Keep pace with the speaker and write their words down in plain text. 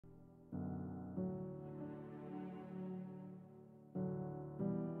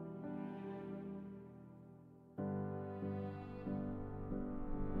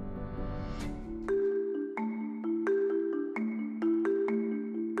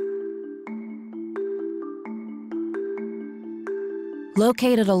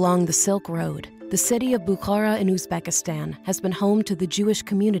Located along the Silk Road, the city of Bukhara in Uzbekistan has been home to the Jewish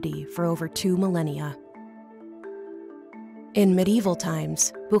community for over 2 millennia. In medieval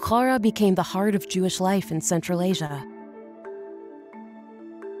times, Bukhara became the heart of Jewish life in Central Asia.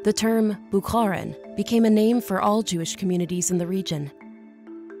 The term Bukharan became a name for all Jewish communities in the region.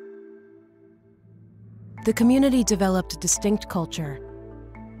 The community developed a distinct culture,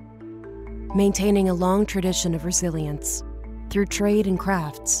 maintaining a long tradition of resilience through trade and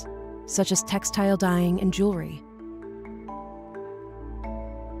crafts, such as textile dyeing and jewelry.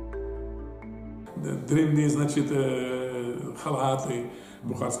 Древние, значит, халаты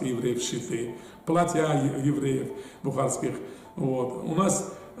бухарских евреев сшитые, платья евреев бухарских. Вот. У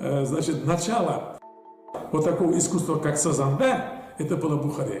нас, значит, начало вот такого искусства, как сазанбе, это было в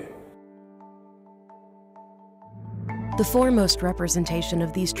Бухаре. The foremost representation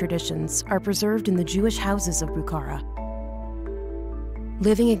of these traditions are preserved in the Jewish houses of Bukhara.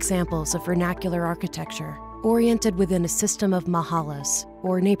 Living examples of vernacular architecture oriented within a system of mahallahs,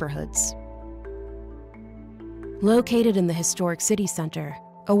 or neighborhoods. Located in the historic city center,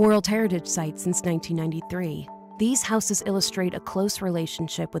 a World Heritage Site since 1993, these houses illustrate a close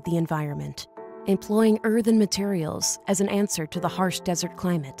relationship with the environment, employing earthen materials as an answer to the harsh desert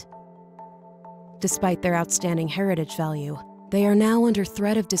climate. Despite their outstanding heritage value, they are now under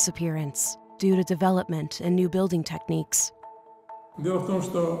threat of disappearance due to development and new building techniques. Дело в том,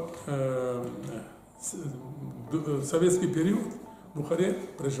 что в советский период в Бухаре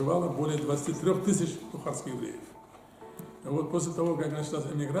проживало более 23 тысяч бухарских евреев. Вот после того, как началась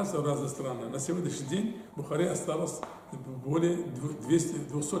эмиграция в разные страны, на сегодняшний день в Бухаре осталось более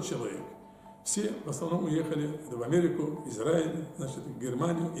 200 человек. Все в основном уехали в Америку, Израиль, значит,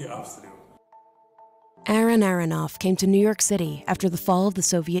 Германию и Австрию. Aaron Aronoff came to New York City after the fall of the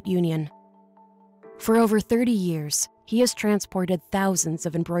Soviet Union. For over 30 years, he has transported thousands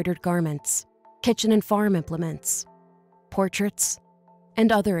of embroidered garments, kitchen and farm implements, portraits,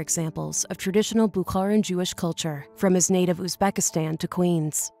 and other examples of traditional Bukharan Jewish culture from his native Uzbekistan to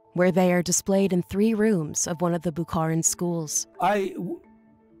Queens, where they are displayed in 3 rooms of one of the Bukharan schools. I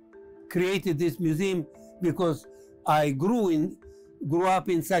created this museum because I grew up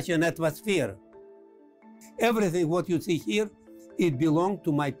in such an atmosphere. Everything what you see here, it belonged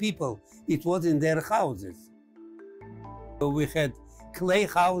to my people. It was in their houses. We had clay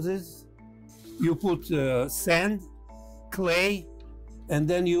houses. You put sand, clay, and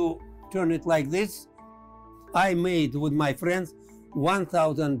then you turn it like this. I made with my friends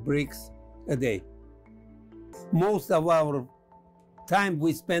 1,000 bricks a day. Most of our time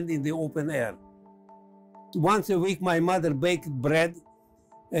we spend in the open air. Once a week my mother baked bread,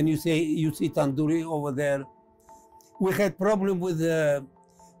 and you see tandoori over there. We had problem with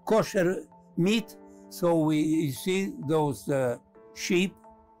kosher meat, so you see those sheep,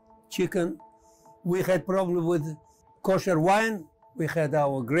 chicken. We had problem with kosher wine. We had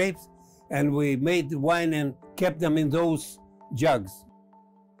our grapes, and we made wine and kept them in those jugs.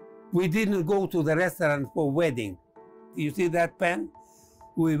 We didn't go to the restaurant for wedding. You see that pan?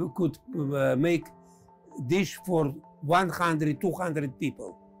 We could make dish for 100, 200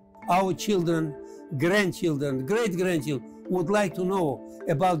 people. Our children, grandchildren, great-grandchildren would like to know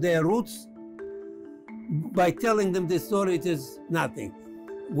about their roots. By telling them the story, it is nothing.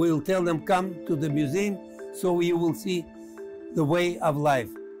 We'll tell them, come to the museum, so you will see the way of life,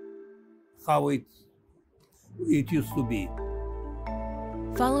 how it used to be.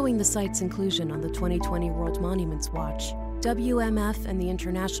 Following the site's inclusion on the 2020 World Monuments Watch, WMF and the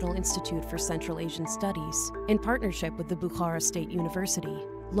International Institute for Central Asian Studies, in partnership with the Bukhara State University,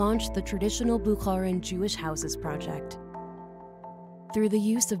 launched the Traditional Bukharan Jewish Houses project. Through the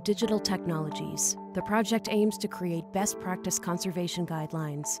use of digital technologies, the project aims to create best practice conservation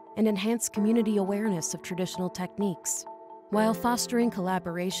guidelines and enhance community awareness of traditional techniques, while fostering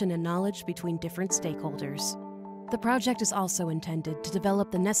collaboration and knowledge between different stakeholders. The project is also intended to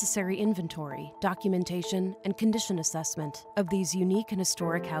develop the necessary inventory, documentation, and condition assessment of these unique and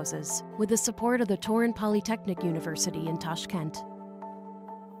historic houses, with the support of the Torin Polytechnic University in Tashkent.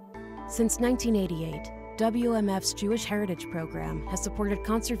 Since 1988, WMF's Jewish Heritage Program has supported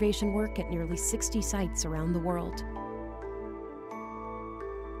conservation work at nearly 60 sites around the world.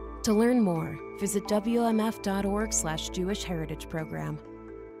 To learn more, visit wmf.org/Jewish Heritage Program.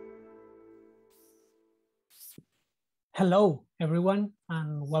 Hello, everyone,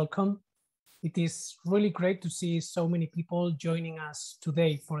 and welcome. It is really great to see so many people joining us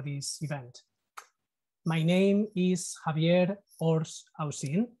today for this event. My name is Javier Ors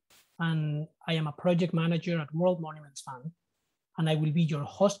Ausin, and I am a project manager at World Monuments Fund, and I will be your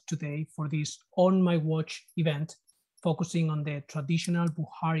host today for this On My Watch event focusing on the traditional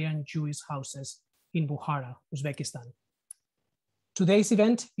Bukharian Jewish houses in Bukhara, Uzbekistan. Today's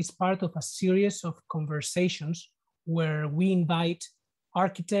event is part of a series of conversations where we invite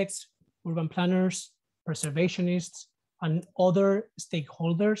architects, urban planners, preservationists, and other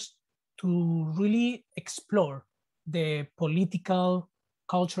stakeholders to really explore the political,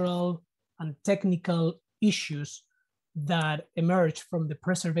 cultural, and technical issues that emerge from the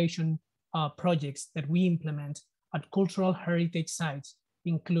preservation projects that we implement at cultural heritage sites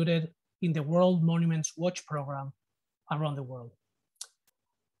included in the World Monuments Watch program around the world.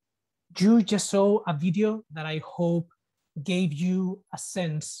 You just saw a video that I hope gave you a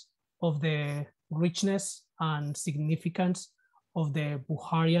sense of the richness and significance of the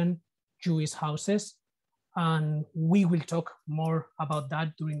Bukharian Jewish houses. And we will talk more about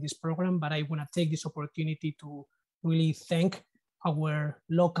that during this program, but I want to take this opportunity to really thank our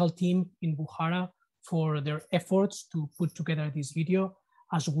local team in Bukhara for their efforts to put together this video,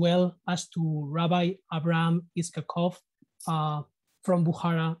 as well as to Rabbi Abraham Iskakov from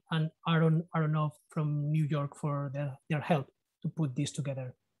Bukhara and Aaron Aronov from New York for their help to put this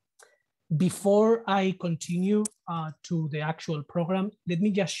together. Before I continue to the actual program, let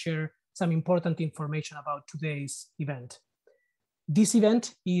me just share some important information about today's event. This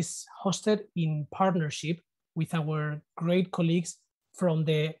event is hosted in partnership with our great colleagues from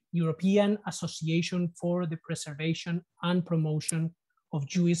the European Association for the Preservation and Promotion of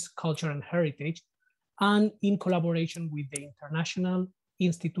Jewish Culture and Heritage, and in collaboration with the International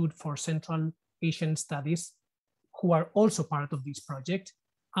Institute for Central Asian Studies, who are also part of this project,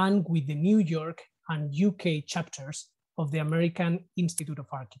 and with the New York and UK chapters of the American Institute of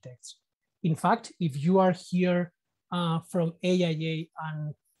Architects. In fact, if you are here from AIA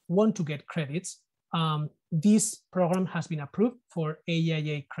and want to get credits, this program has been approved for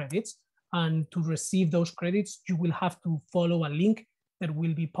AIA credits. And to receive those credits, you will have to follow a link that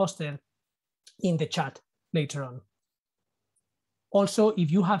will be posted in the chat later on. Also,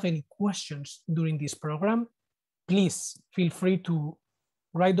 if you have any questions during this program, please feel free to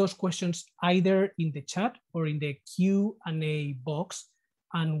write those questions either in the chat or in the Q&A box,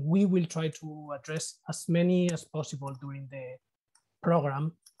 and we will try to address as many as possible during the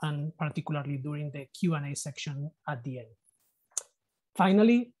program, and particularly during the Q&A section at the end.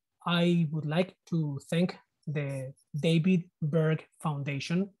 Finally, I would like to thank the David Berg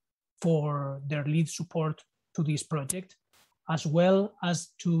Foundation for their lead support to this project, as well as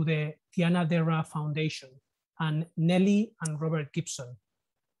to the Tiana Dera Foundation and Nelly and Robert Gibson,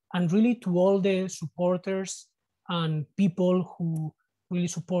 and really to all the supporters and people who really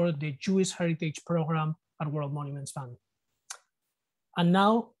support the Jewish Heritage Program at World Monuments Fund. And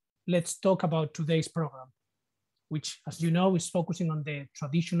now let's talk about today's program, which, as you know, is focusing on the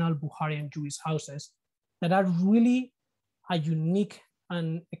traditional Bukharian Jewish houses that are really a unique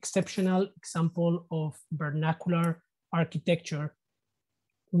and exceptional example of vernacular architecture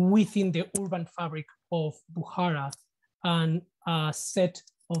within the urban fabric of Bukhara, and a set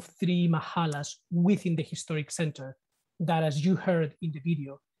of 3 Mahallahs within the historic center that, as you heard in the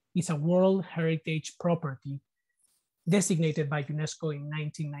video, is a World Heritage Property designated by UNESCO in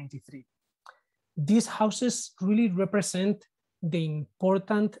 1993. These houses really represent the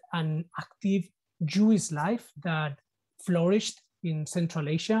important and active Jewish life that flourished in Central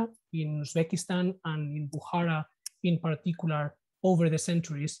Asia, in Uzbekistan, and in Bukhara in particular over the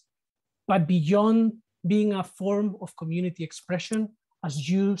centuries. But beyond being a form of community expression, as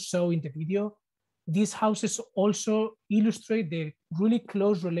you saw in the video, these houses also illustrate the really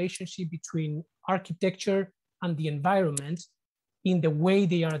close relationship between architecture and the environment in the way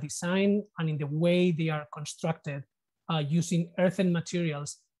they are designed and in the way they are constructed using earthen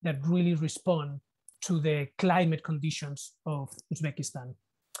materials that really respond to the climate conditions of Uzbekistan.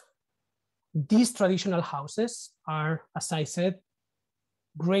 These traditional houses are, as I said,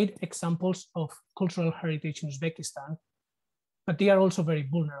 great examples of cultural heritage in Uzbekistan, but they are also very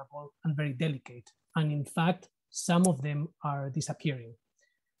vulnerable and very delicate. And in fact, some of them are disappearing.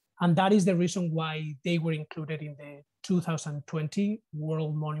 And that is the reason why they were included in the 2020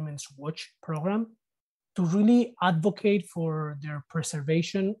 World Monuments Watch program, to really advocate for their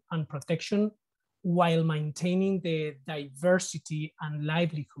preservation and protection while maintaining the diversity and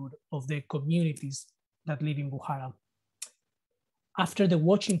livelihood of the communities that live in Bukhara. After the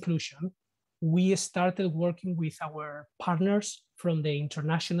watch inclusion, we started working with our partners from the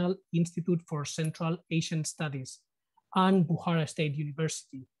International Institute for Central Asian Studies and Bukhara State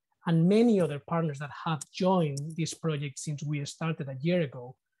University, and many other partners that have joined this project since we started a year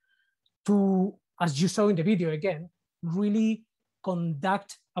ago, to, as you saw in the video again, really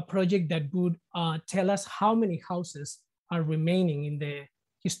conduct a project that would tell us how many houses are remaining in the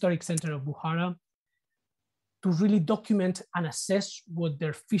historic center of Bukhara, to really document and assess what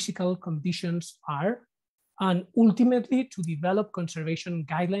their physical conditions are, and ultimately to develop conservation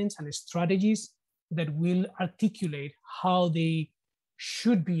guidelines and strategies that will articulate how they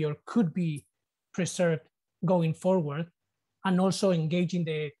should be or could be preserved going forward, and also engaging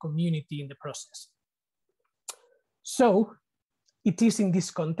the community in the process. So it is in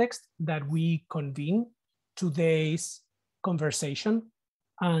this context that we convene today's conversation,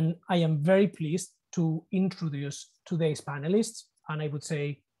 and I am very pleased to introduce today's panelists, and I would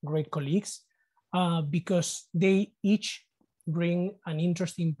say great colleagues, because they each bring an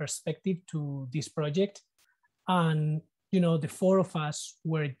interesting perspective to this project. And the four of us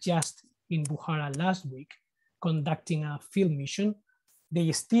were just in Bukhara last week conducting a field mission.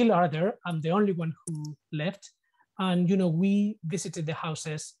 They still are there. I'm the only one who left. And we visited the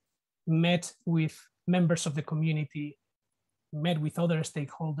houses, met with members of the community, met with other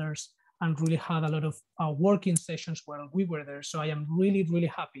stakeholders, and really had a lot of working sessions while we were there. So I am really, really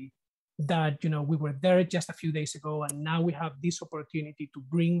happy that we were there just a few days ago, and now we have this opportunity to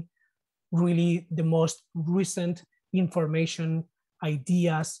bring really the most recent information,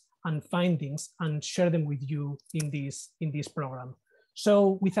 ideas, and findings, and share them with you in this program.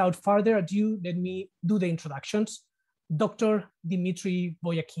 So without further ado, let me do the introductions. Dr. Dmitriy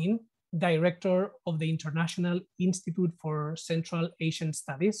Voyakin, Director of the International Institute for Central Asian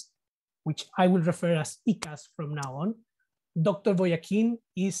Studies, which I will refer as IICAS from now on. Dr. Voyakin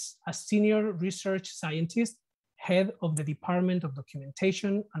is a senior research scientist, head of the Department of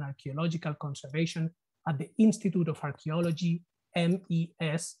Documentation and Archaeological Conservation at the Institute of Archaeology,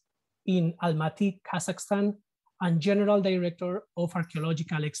 MES, in Almaty, Kazakhstan, and General Director of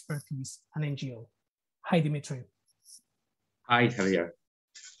Archaeological Expertise, an NGO. Hi, Dmitry. Hi, Javier.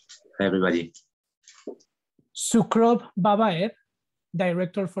 Hi, everybody. Sukhrob Babaev,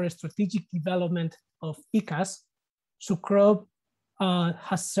 Director for Strategic Development of IICAS. Sukhrob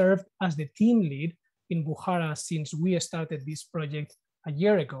has served as the team lead in Bukhara since we started this project a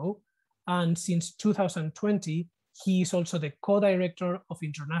year ago. And since 2020, he is also the co-director of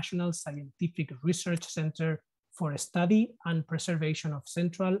International Scientific Research Center for Study and Preservation of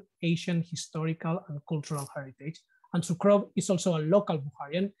Central Asian Historical and Cultural Heritage. And Sukhrob is also a local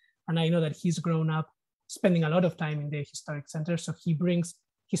Bukharian, and I know that he's grown up spending a lot of time in the historic center, so he brings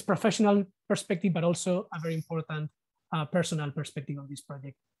his professional perspective, but also a very important personal perspective on this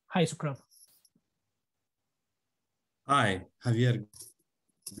project. Hi, Sukhrob. Hi, Javier.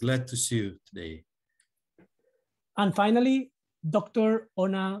 Glad to see you today. And finally, Dr.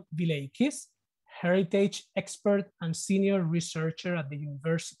 Ona Vileikis, heritage expert and senior researcher at the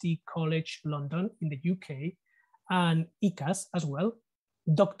University College London in the UK, and IICAS as well.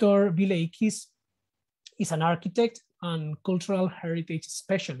 Dr. Vileikis is an architect and cultural heritage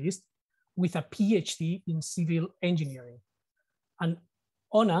specialist with a PhD in civil engineering. And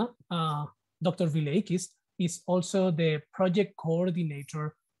Ona, Dr. Vileikis, is also the project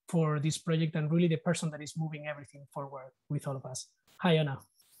coordinator for this project and really the person that is moving everything forward with all of us. Hi, Ona.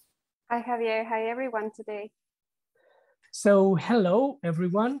 Hi, Javier. Hi, everyone today. So hello,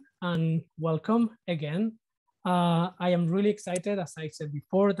 everyone, and welcome again. I am really excited, as I said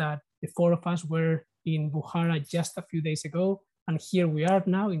before, that the four of us were in Bukhara just a few days ago. And here we are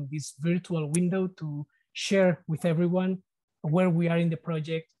now in this virtual window to share with everyone where we are in the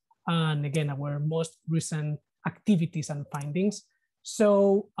project and again, our most recent activities and findings.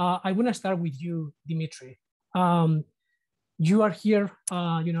 So I want to start with you, Dmitry. You are here,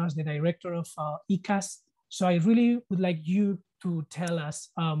 as the director of IICAS. So I really would like you to tell us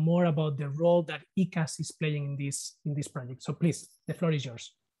more about the role that IICAS is playing in this project. So please, the floor is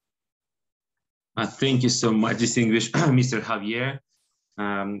yours. Thank you so much, distinguished Mr. Javier.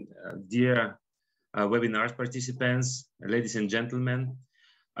 Dear webinar participants, ladies and gentlemen,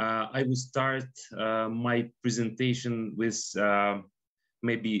 I will start my presentation with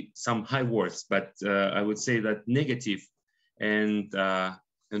maybe some high words, but I would say that negative and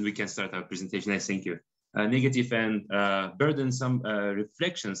we can start our presentation. I thank you. Negative and burdensome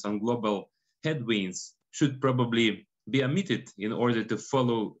reflections on global headwinds should probably be omitted in order to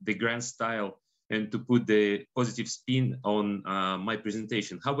follow the grand style and to put the positive spin on my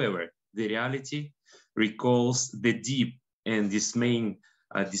presentation. However, the reality recalls the deep and dismaying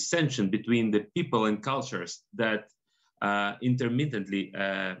dissension between the people and cultures that intermittently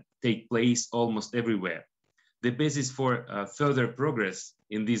take place almost everywhere. The basis for further progress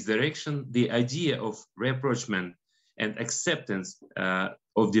in this direction, the idea of rapprochement and acceptance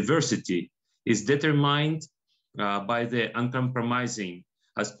of diversity is determined by the uncompromising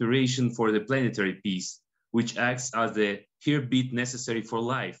aspiration for the planetary peace, which acts as the heartbeat necessary for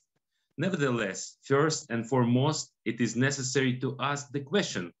life. Nevertheless, first and foremost, it is necessary to ask the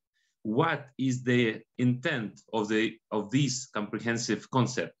question, what is the intent of this comprehensive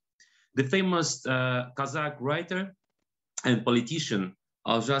concept? The famous Kazakh writer and politician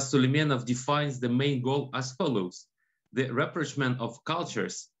Aljaz Suleimanov defines the main goal as follows: the rapprochement of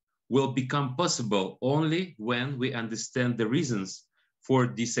cultures will become possible only when we understand the reasons for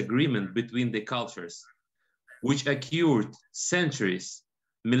disagreement between the cultures, which occurred centuries,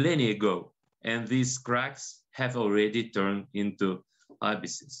 millennia ago, and these cracks have already turned into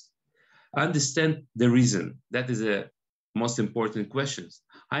abysses. Understand the reason. That is the most important question.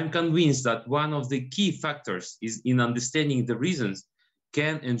 I'm convinced that one of the key factors is in understanding the reasons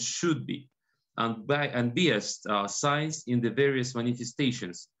can and should be unbiased science in the various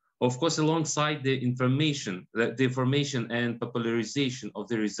manifestations. Of course, alongside the information and popularization of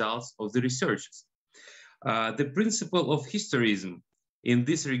the results of the researches. The principle of historism in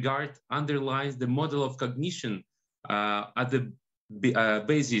this regard underlies the model of cognition at the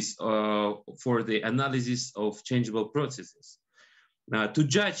basis for the analysis of changeable processes. To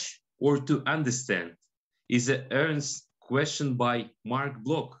judge or to understand is an earnest question by Mark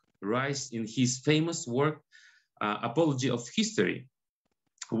Bloch, raised in his famous work, Apology of History,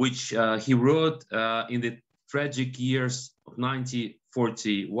 which he wrote in the tragic years of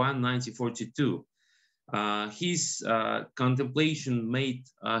 1941, 1942. His contemplation made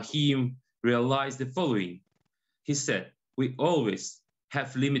him realize the following. He said, "We always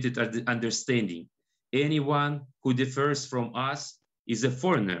have limited understanding. Anyone who differs from us is a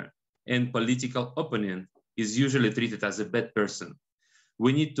foreigner, and political opponent is usually treated as a bad person.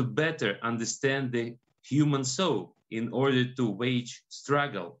 We need to better understand the human soul in order to wage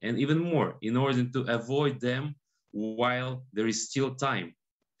struggle, and even more, in order to avoid them while there is still time.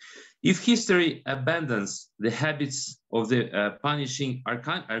 If history abandons the habits of the punishing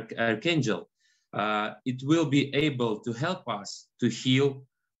archangel, it will be able to help us to heal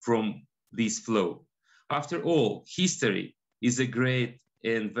from this flow. After all, history is a great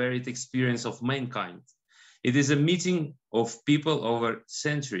and varied experience of mankind. It is a meeting of people over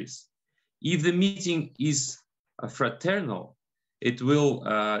centuries. If the meeting is fraternal, it will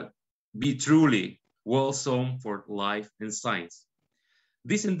be truly wholesome for life and science.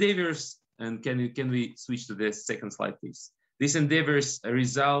 These endeavors, and can we switch to the second slide, please? These endeavors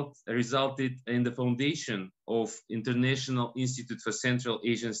resulted in the foundation of International Institute for Central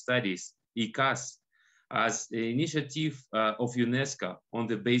Asian Studies, IICAS, as an initiative of UNESCO on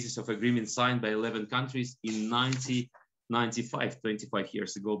the basis of agreement signed by 11 countries in 1995, 25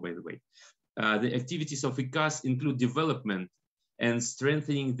 years ago, by the way. The activities of IICAS include development and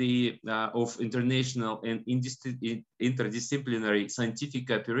strengthening of international and interdisciplinary scientific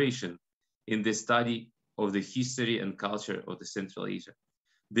cooperation in the study of the history and culture of the Central Asia.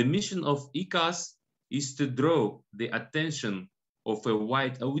 The mission of IICAS is to draw the attention of a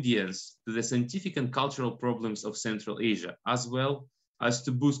wide audience to the scientific and cultural problems of Central Asia, as well as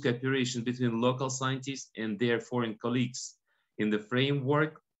to boost cooperation between local scientists and their foreign colleagues in the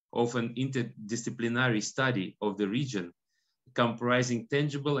framework of an interdisciplinary study of the region, comprising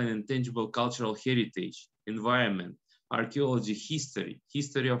tangible and intangible cultural heritage, environment, archaeology, history,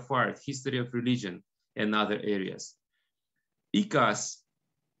 history of art, history of religion, and other areas. IICAS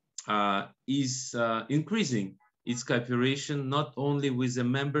is increasing its cooperation not only with the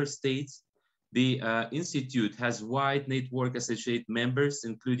member states. The Institute has wide network associate members,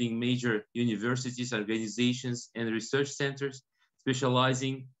 including major universities, organizations, and research centers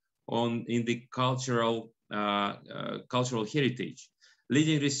specializing in the cultural heritage.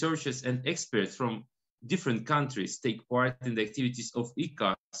 Leading researchers and experts from different countries take part in the activities of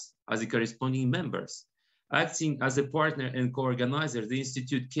IICAS as the corresponding members. Acting as a partner and co-organizer, the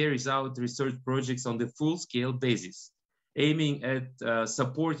Institute carries out research projects on the full-scale basis. Aiming at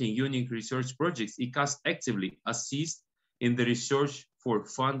supporting unique research projects, IICAS actively assists in the research for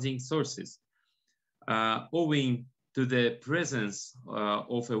funding sources. Owing to the presence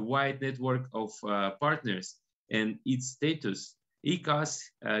of a wide network of partners and its status, IICAS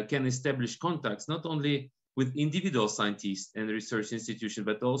can establish contacts not only with individual scientists and research institutions,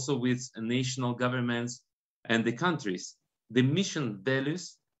 but also with national governments and the countries. The mission,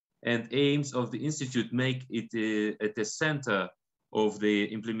 values, and aims of the Institute make it at the center of the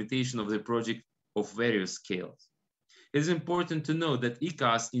implementation of the project of various scales. It is important to know that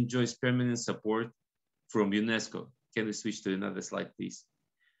IICAS enjoys permanent support from UNESCO. Can we switch to another slide, please?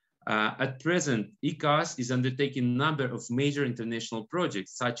 At present, IICAS is undertaking a number of major international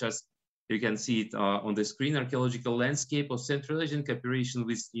projects, such as You can see it on the screen, archaeological landscape of Central Asia in cooperation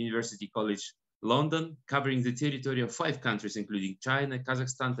with University College London, covering the territory of 5 countries, including China,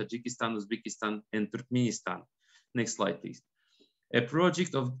 Kazakhstan, Tajikistan, Uzbekistan, and Turkmenistan. Next slide, please. A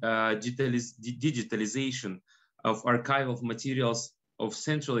project of digitalization of archival materials of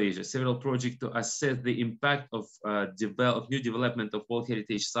Central Asia, several projects to assess the impact of new development of World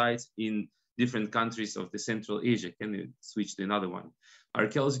Heritage Sites in different countries of the Central Asia. Can you switch to another one?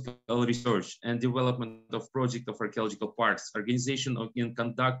 Archaeological research and development of project of archaeological parks, organization of and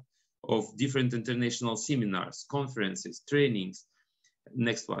conduct of different international seminars, conferences, trainings.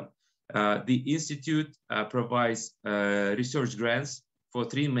 Next one. The Institute provides research grants for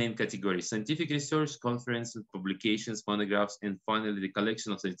 3 main categories: scientific research, conferences, publications, monographs, and finally the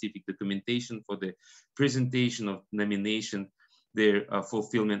collection of scientific documentation for the presentation of nomination, their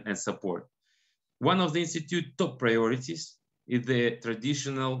fulfillment and support. One of the Institute's top priorities is the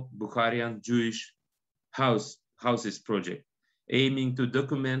traditional Bukharian Jewish houses project, aiming to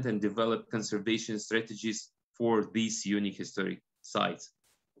document and develop conservation strategies for these unique historic sites.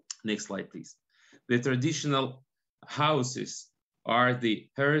 Next slide, please. The traditional houses are the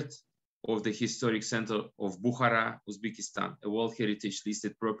heart of the historic center of Bukhara, Uzbekistan, a World Heritage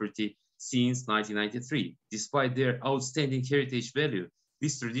listed property since 1993. Despite their outstanding heritage value,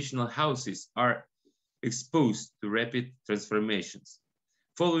 these traditional houses are exposed to rapid transformations.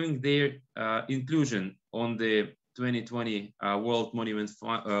 Following their inclusion on the 2020 World Monument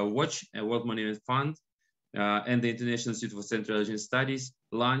Watch, World Monument Fund, and the International Institute for Central Asian Studies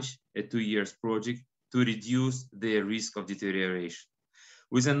launched a 2-year project to reduce the risk of deterioration.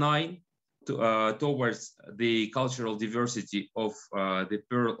 With an eye towards the cultural diversity of the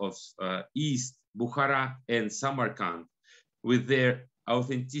Pearl of East, Bukhara and Samarkand, with their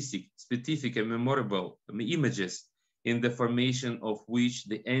authentic, specific and memorable images, in the formation of which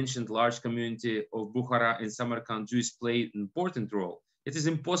the ancient large community of Bukhara and Samarkand Jews played an important role. It is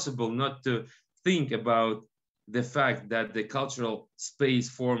impossible not to think about the fact that the cultural space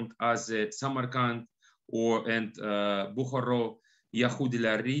formed as a Samarkand and Bukhara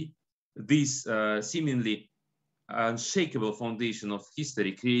Yahudilari, this seemingly unshakable foundation of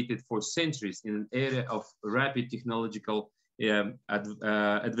history created for centuries in an era of rapid technological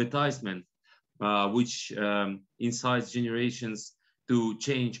advertisement, which incites generations to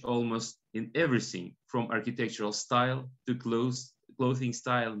change almost in everything from architectural style to clothing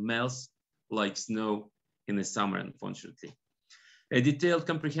style melts like snow in the summer, unfortunately. A detailed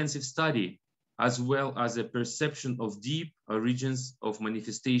comprehensive study, as well as a perception of deep origins of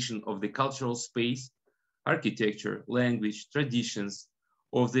manifestation of the cultural space, architecture, language, traditions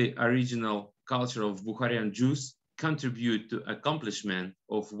of the original culture of Bukharian Jews contribute to accomplishment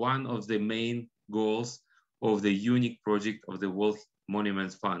of one of the main goals of the unique project of the World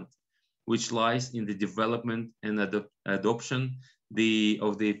Monuments Fund, which lies in the development and adoption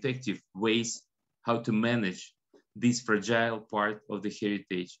of the effective ways how to manage this fragile part of the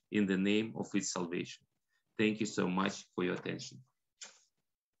heritage in the name of its salvation. Thank you so much for your attention.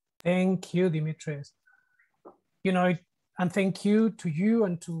 Thank you, Dmitriy. And thank you to you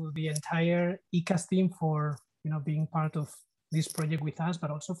and to the entire IICAS team for being part of this project with us,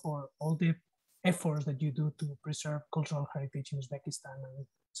 but also for all the efforts that you do to preserve cultural heritage in Uzbekistan and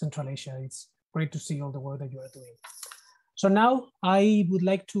Central Asia. It's great to see all the work that you are doing. So now I would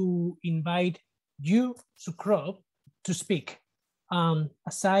like to invite you, Sukhrob, to speak.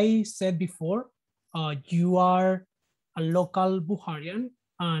 As I said before, you are a local Bukharian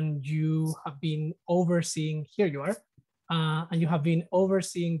and you have been overseeing, here you are, and you have been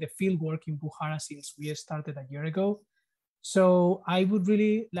overseeing the fieldwork in Bukhara since we started a year ago. So I would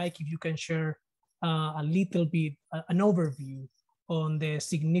really like if you can share a little bit, an overview on the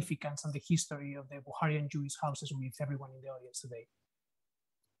significance and the history of the Bukharian Jewish houses with everyone in the audience today.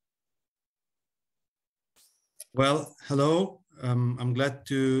 Well, hello. I'm glad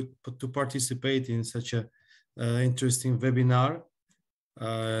to participate in such a interesting webinar.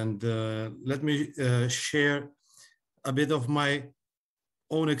 And let me share a bit of my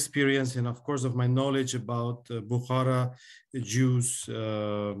own experience and of course of my knowledge about Bukhara Jews,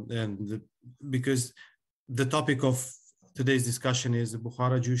 because the topic of today's discussion is the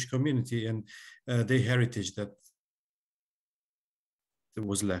Bukhara Jewish community and the heritage that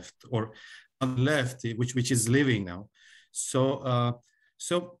was left or left, which is living now. So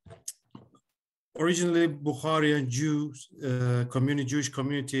originally Bukharian Jews Jewish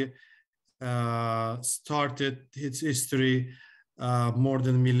community started its history more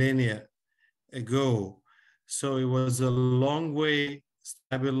than millennia ago. So it was a long way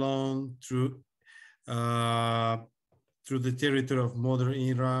Babylon through through the territory of modern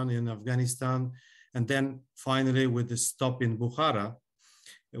Iran and Afghanistan, and then finally with the stop in Bukhara,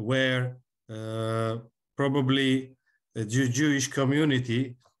 where probably the Jewish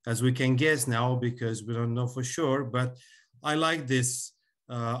community, as we can guess now because we don't know for sure, but I like this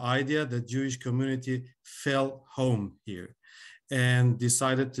idea that Jewish community felt home here and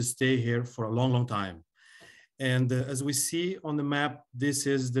decided to stay here for a long, long time. And as we see on the map, this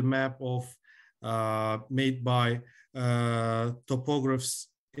is the map of made by topographers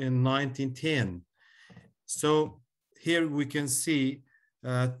in 1910. So here we can see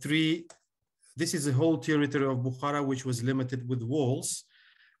this is the whole territory of Bukhara, which was limited with walls,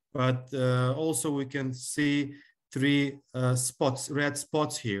 but also we can see three spots, red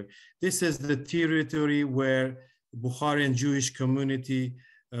spots here. This is the territory where Bukharian Jewish community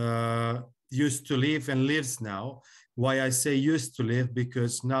used to live and lives now. Why I say used to live,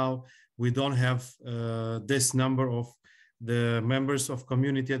 because now we don't have this number of the members of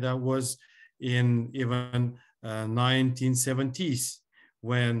community that was in even 1970s,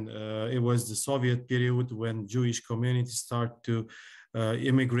 when it was the Soviet period, when Jewish communities start to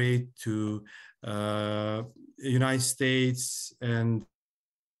immigrate to United States and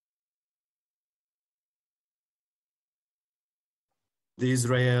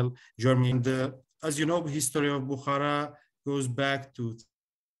Israel, Germany. And as you know, the history of Bukhara goes back to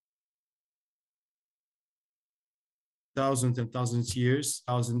thousands and thousands years,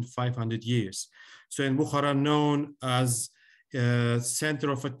 1,500 years. So in Bukhara, known as center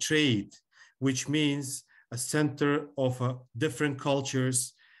of a trade, which means a center of different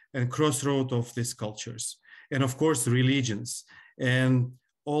cultures and crossroad of these cultures, and of course religions, and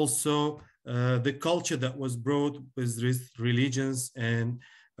also the culture that was brought with religions and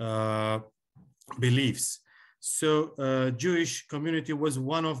beliefs. So Jewish community was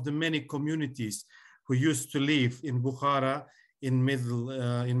one of the many communities who used to live in Bukhara in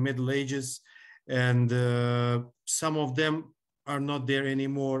Middle Ages, and some of them are not there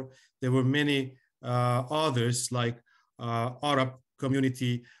anymore. There were many others, like Arab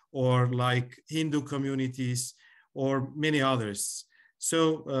community or like Hindu communities or many others. So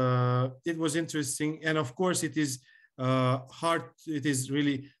it was interesting, and of course it is hard. It is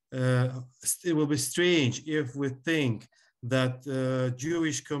really it will be strange if we think that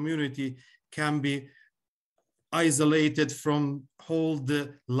Jewish community can be isolated from whole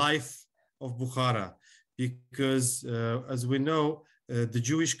the life of Bukhara, because as we know, the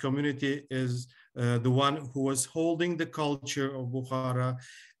Jewish community is the one who was holding the culture of Bukhara,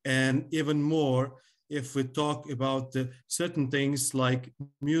 and even more if we talk about certain things like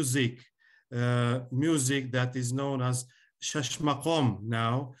music, music that is known as shashmaqom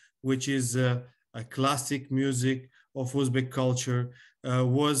now, which is a classic music of Uzbek culture,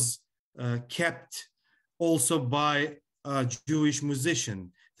 was kept also by a Jewish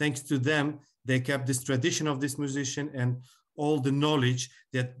musician. Thanks to them, they kept this tradition of this musician and all the knowledge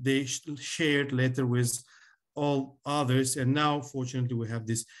that they shared later with all others. And now, fortunately, we have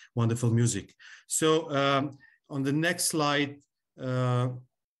this wonderful music. So on the next slide,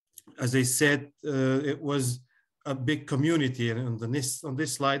 as I said, it was a big community. And on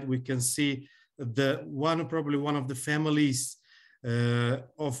this slide, we can see probably one of the families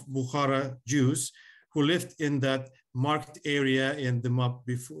of Bukhara Jews who lived in that marked area in the map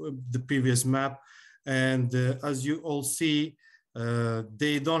before the previous map. And as you all see,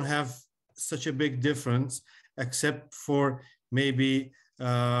 they don't have such a big difference, except for maybe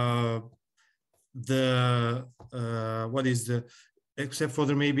except for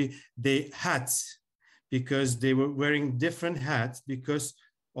maybe the hats, because they were wearing different hats because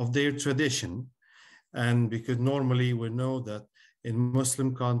of their tradition. And because normally we know that in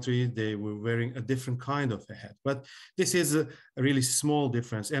Muslim country, they were wearing a different kind of a hat. But this is a really small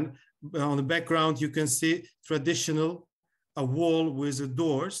difference. And on the background, you can see a wall with the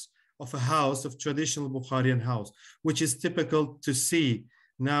doors of a house, of traditional Bukharian house, which is typical to see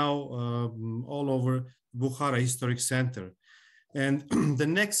now all over Bukhara Historic Center. And the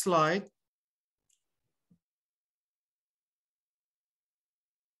next slide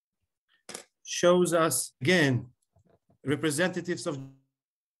shows us again representatives of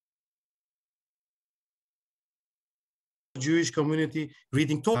Jewish community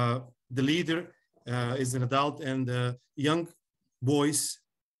reading Torah. The leader is an adult, and young boys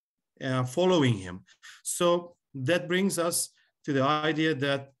following him. So that brings us to the idea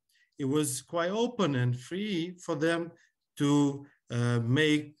that it was quite open and free for them to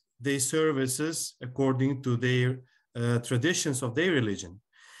make their services according to their traditions of their religion.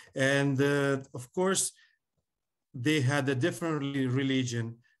 And of course, they had a different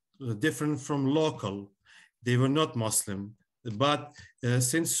religion, different from local. They were not Muslim, but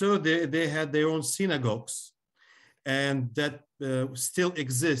since so they had their own synagogues, and that still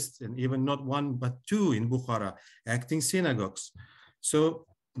exists, and even not one but two in Bukhara, acting synagogues. So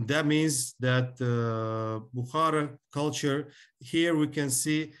that means that Bukhara culture, here we can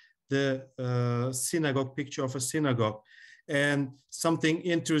see the synagogue, picture of a synagogue. And something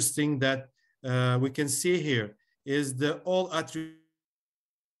interesting that we can see here is the all attributes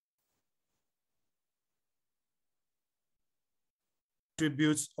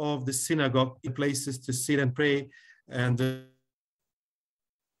of the synagogue, places to sit and pray, and the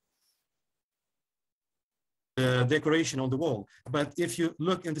decoration on the wall. But if you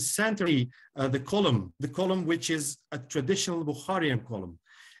look in the center, the column which is a traditional Bukharian column,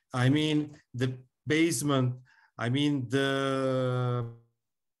 I mean the basement, I mean the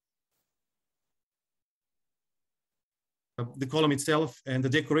column itself and the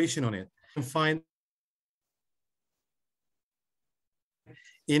decoration on it, you can find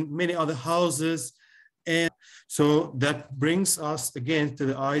in many other houses. And so that brings us again to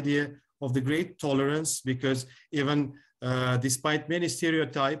the idea of the great tolerance, because even despite many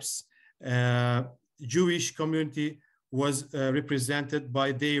stereotypes, Jewish community was represented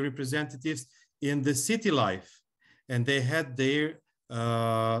by their representatives in the city life. And they had their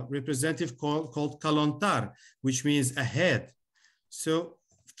representative called kalontar, which means a head. So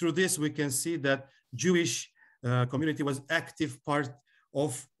through this, we can see that Jewish community was active part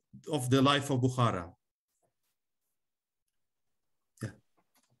of the life of Bukhara.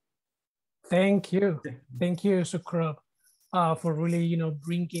 Thank you, Sukhrob, for really,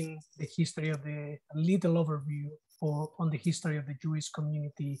 bringing the history of a little overview on the history of the Jewish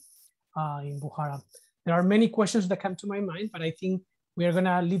community in Bukhara. There are many questions that come to my mind, but I think we are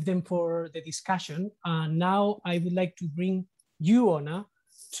gonna leave them for the discussion. Now I would like to bring you, Ona,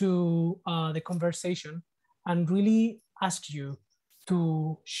 to the conversation and really ask you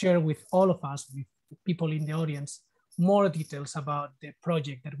to share with all of us, with people in the audience, more details about the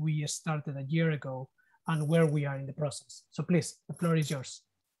project that we started a year ago and where we are in the process. So please, the floor is yours.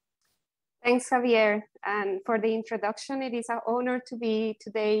 Thanks, Javier. And for the introduction, it is an honor to be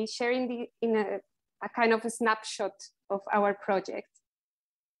today sharing in a kind of a snapshot of our project.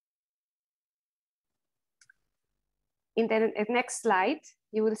 In the next slide,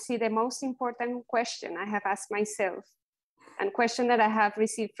 you will see the most important question I have asked myself and question that I have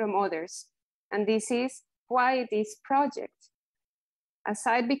received from others. And this is, why this project?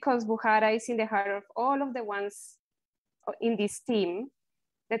 Aside because Bukhara is in the heart of all of the ones in this team,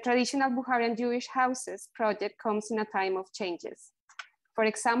 the traditional Bukharian Jewish houses project comes in a time of changes. For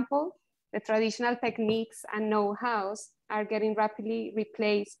example, the traditional techniques and know-hows are getting rapidly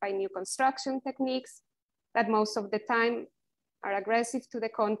replaced by new construction techniques that most of the time are aggressive to the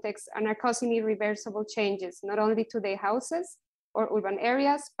context and are causing irreversible changes, not only to the houses or urban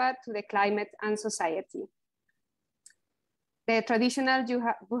areas, but to the climate and society. The traditional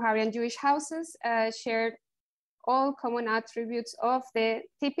Bukharian Jewish houses shared all common attributes of the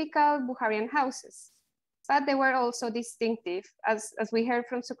typical Bukharian houses, but they were also distinctive. As we heard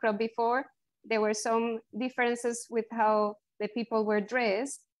from Sukhrob before, there were some differences with how the people were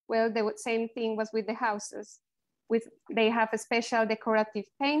dressed. Well, the same thing was with the houses. They have a special decorative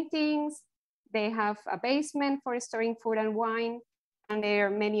paintings, they have a basement for storing food and wine, and there are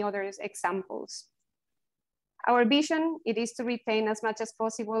many other examples. Our vision, it is to retain as much as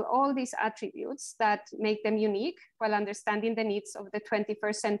possible all these attributes that make them unique while understanding the needs of the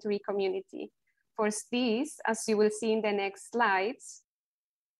 21st century community. For this, as you will see in the next slides,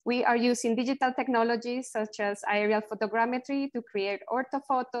 we are using digital technologies such as aerial photogrammetry to create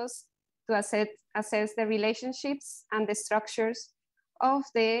orthophotos to assess the relationships and the structures of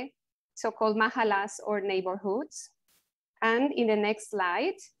the so-called Mahallas or neighborhoods. And in the next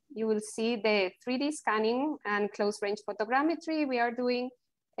slide, you will see the 3D scanning and close range photogrammetry we are doing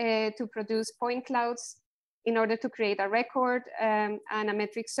to produce point clouds in order to create a record and a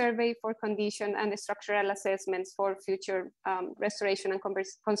metric survey for condition and structural assessments for future restoration and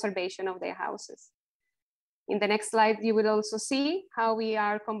conservation of their houses. In the next slide, you will also see how we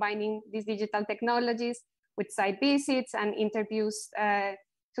are combining these digital technologies with site visits and interviews to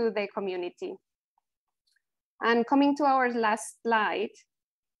the community. And coming to our last slide,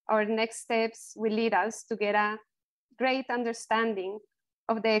 our next steps will lead us to get a great understanding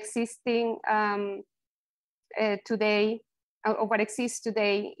of the existing of what exists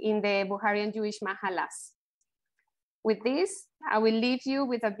today in the Bukharian Jewish Mahallas. With this, I will leave you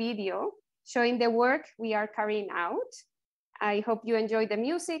with a video showing the work we are carrying out. I hope you enjoy the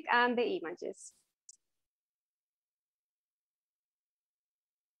music and the images.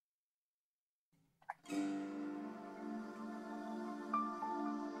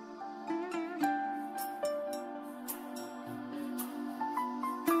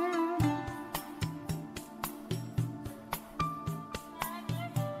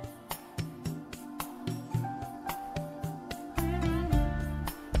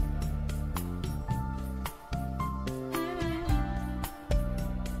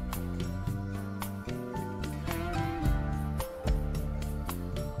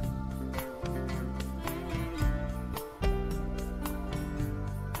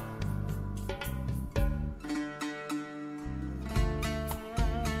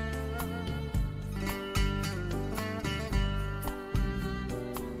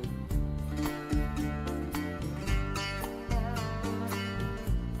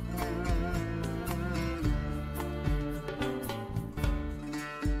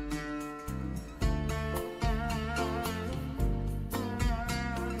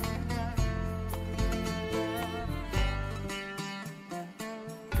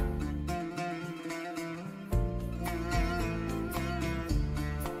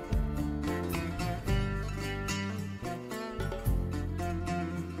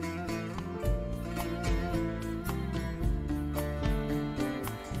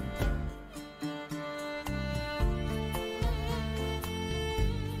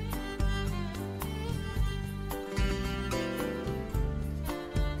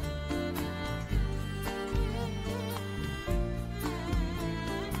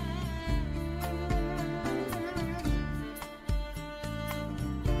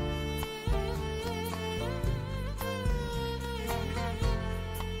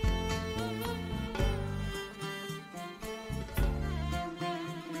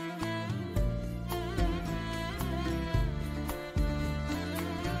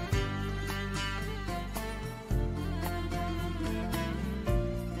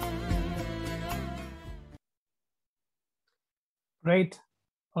 Great.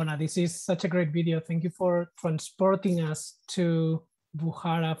 Ona, this is such a great video. Thank you for transporting us to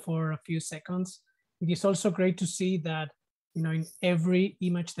Bukhara for a few seconds. It is also great to see that, you know, in every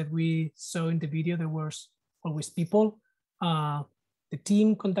image that we saw in the video, there was always people, the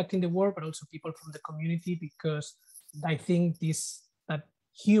team conducting the work, but also people from the community, because I think that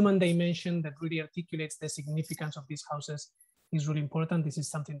human dimension that really articulates the significance of these houses is really important. This is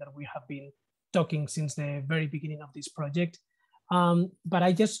something that we have been talking since the very beginning of this project. But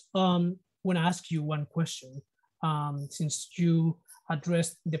I just want to ask you one question, since you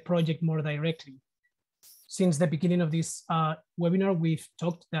addressed the project more directly. Since the beginning of this webinar, we've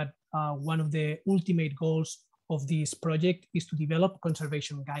talked that one of the ultimate goals of this project is to develop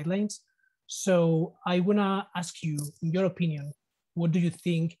conservation guidelines. So I want to ask you, in your opinion, what do you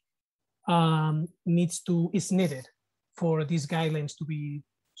think is needed for these guidelines to be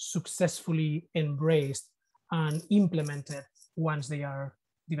successfully embraced and implemented once they are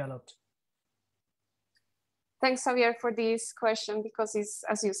developed? Thanks, Javier, for this question, because it's,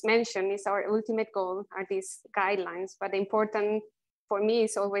 as you mentioned, it's our ultimate goal are these guidelines, but important for me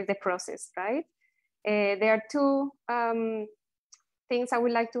is always the process, right? There are two things I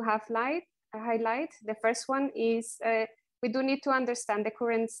would like to highlight. The first one is we do need to understand the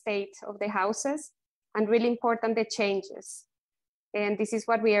current state of the houses, and really important, the changes. And this is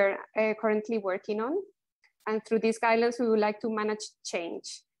what we are currently working on. And through these guidelines, we would like to manage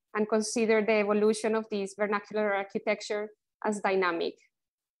change and consider the evolution of this vernacular architecture as dynamic.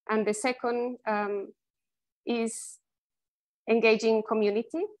 And the second is engaging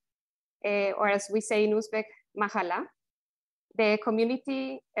community, or as we say in Uzbek, Mahallah. The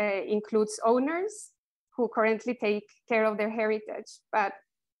community includes owners who currently take care of their heritage, but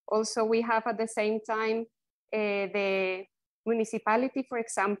also we have at the same time the municipality, for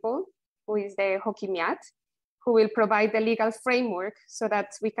example, who is the Hokimiat, who will provide the legal framework so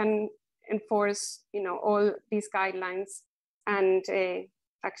that we can enforce, you know, all these guidelines and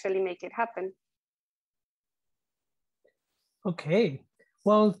actually make it happen. Okay,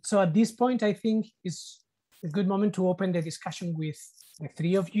 well, so at this point, I think it's a good moment to open the discussion with the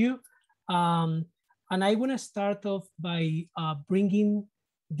three of you. And I want to start off by bringing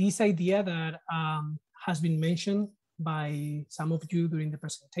this idea that has been mentioned by some of you during the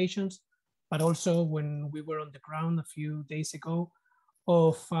presentations, but also when we were on the ground a few days ago,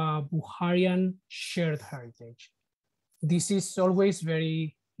 of Bukharian shared heritage. This is always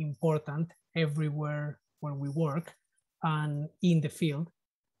very important everywhere where we work and in the field,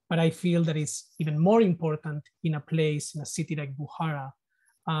 but I feel that it's even more important in a place, in a city like Bukhara,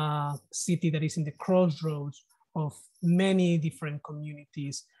 a city that is in the crossroads of many different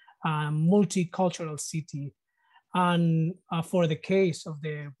communities, a multicultural city. And for the case of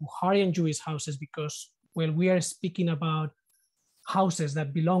the Bukharian Jewish houses, because when we are speaking about houses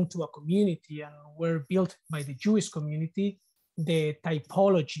that belong to a community and were built by the Jewish community, the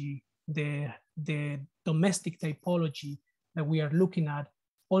typology, the domestic typology that we are looking at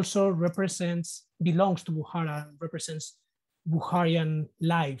also belongs to Bukhara, and represents Bukharian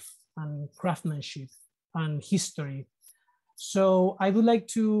life and craftsmanship and history. So I would like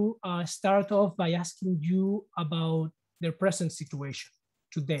to start off by asking you about their present situation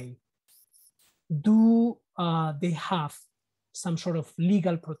today. Do they have some sort of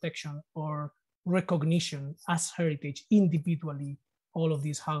legal protection or recognition as heritage individually, all of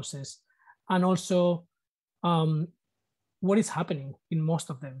these houses? And also, what is happening in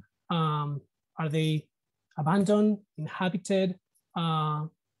most of them? Are they abandoned, inhabited,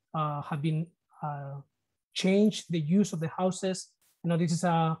 have been changed the use of the houses? I know this is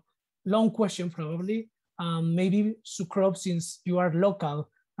a long question probably. Maybe Sukhrob, since you are local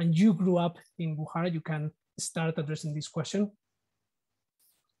and you grew up in Bukhara, you can start addressing this question.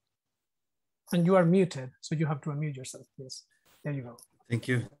 And you are muted, so you have to unmute yourself, please. There you go. Thank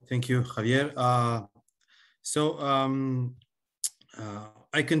you, Javier.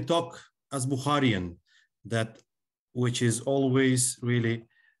 I can talk as Bukharian, which is always really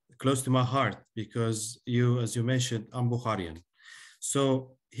close to my heart, because as you mentioned, I'm Bukharian.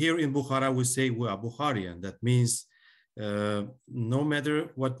 So here in Bukhara, we say we are Bukharian. That means no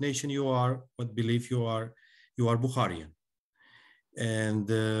matter what nation you are, what belief you are Bukharian. And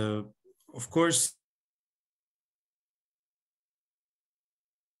of course,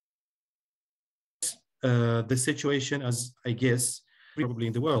 the situation, as I guess, probably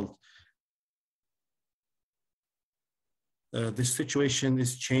in the world, the situation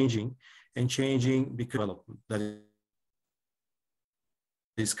is changing because that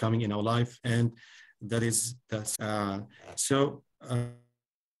is coming in our life, and that's so.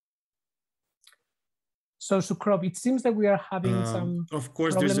 So Sukhrob, it seems that we are having some of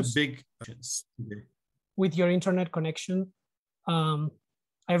course, there's a big with your internet connection.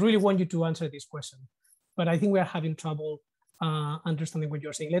 I really want you to answer this question, but I think we are having trouble understanding what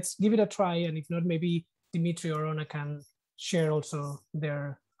you're saying. Let's give it a try, and if not, maybe Dmitriy or Ona can share also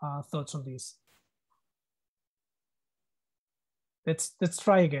their thoughts on this. Let's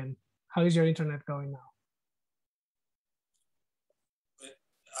try again. How is your internet going now?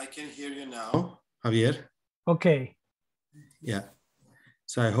 I can hear you now, Javier. Okay. Yeah.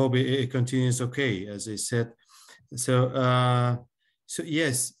 So I hope it continues okay, as I said. So, so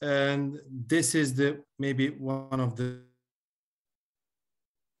yes, and this is maybe one of the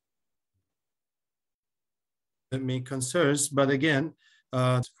main concerns. But again,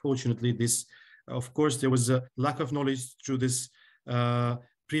 fortunately, this, of course, there was a lack of knowledge through this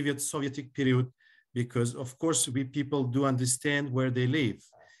previous Soviet period, because of course we people do understand where they live,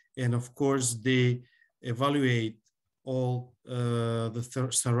 and of course they evaluate all the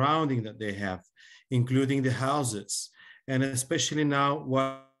surrounding that they have, including the houses, and especially now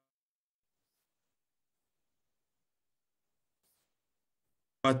what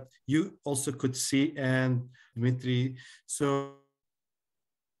you also could see, and Dmitry, so.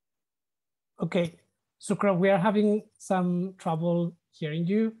 Okay, Sukhrob, we are having some trouble hearing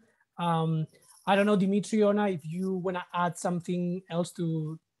you. I don't know, Dmitry, Ona, if you want to add something else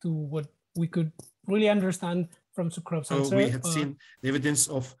to what we could really understand from Sukhrob's answer. So we have seen evidence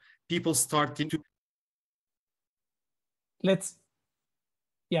of people starting to.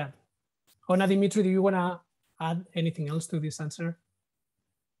 Yeah. Ona, Dmitry, do you want to add anything else to this answer?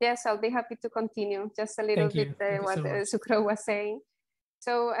 Yes, I'll be happy to continue just a little bit what Sukhrob was saying.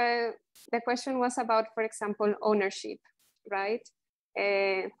 So the question was about, for example, ownership, right?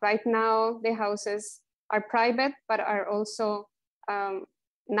 Right now, the houses are private, but are also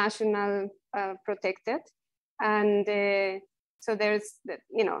national protected. And so there's,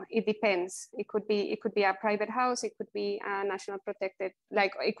 it depends. It could be a private house, it could be a national protected,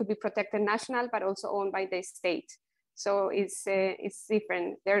 like it could be protected national, but also owned by the state. So it's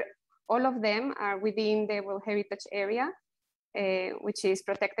different. All of them are within the World Heritage Area, which is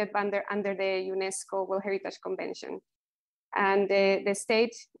protected under the UNESCO World Heritage Convention. And the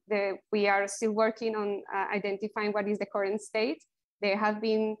state, we are still working on identifying what is the current state. There have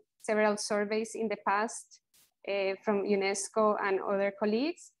been several surveys in the past from UNESCO and other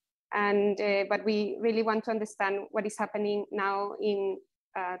colleagues, but we really want to understand what is happening now in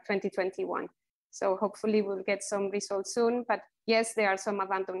 2021. So hopefully we'll get some results soon. But yes, there are some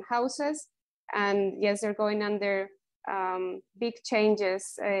abandoned houses, and yes, they're going under big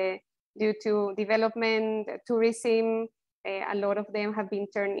changes due to development, tourism. A lot of them have been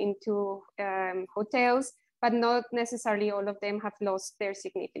turned into hotels, but not necessarily all of them have lost their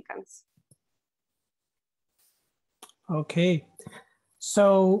significance. Okay,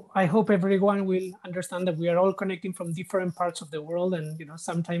 so I hope everyone will understand that we are all connecting from different parts of the world, and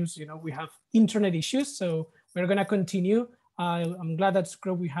sometimes we have internet issues. So we're going to continue. I'm glad that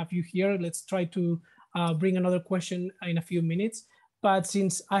Sukhrob, we have you here. Let's try to bring another question in a few minutes. But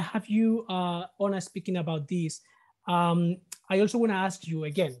since I have you, Ona, speaking about this, I also want to ask you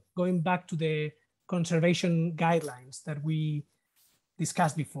again, going back to the conservation guidelines that we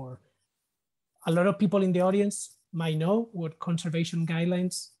discussed before. A lot of people in the audience might know what conservation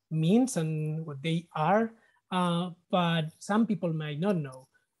guidelines means and what they are, but some people might not know.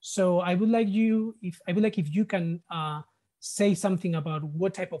 So I would like if you can say something about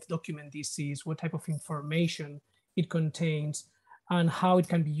what type of document this is, what type of information it contains, and how it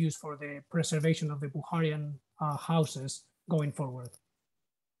can be used for the preservation of the Bukharian houses going forward.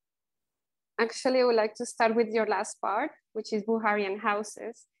 Actually, I would like to start with your last part, which is Bukharian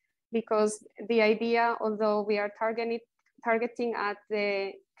houses, because the idea, although we are targeting at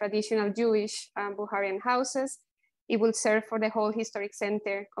the traditional Jewish Bukharian houses, it will serve for the whole historic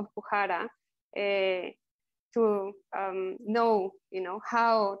center of Bukhara to know,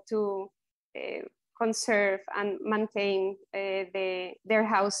 how to conserve and maintain their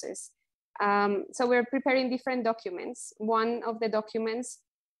houses. So we're preparing different documents. One of the documents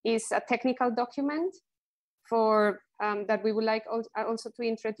is a technical document for that we would like also to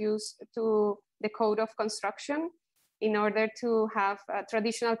introduce to the code of construction in order to have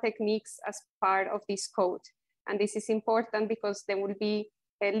traditional techniques as part of this code. And this is important because they will be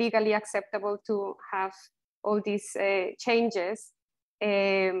legally acceptable to have all these changes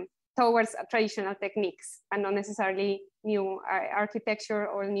towards traditional techniques and not necessarily new architecture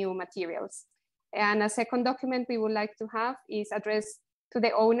or new materials. And a second document we would like to have is addressed to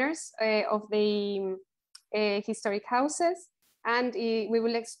the owners of the historic houses. And we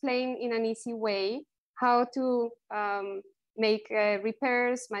will explain in an easy way how to make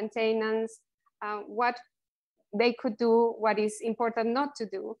repairs, maintenance, what they could do, what is important not to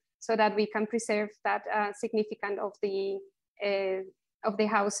do, so that we can preserve that significance of the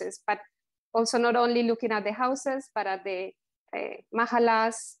houses. But also not only looking at the houses, but at the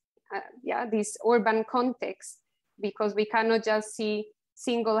Mahallas, this urban context, because we cannot just see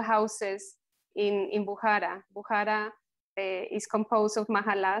single houses in Bukhara. Bukhara is composed of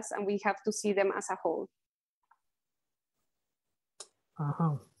Mahallas, and we have to see them as a whole.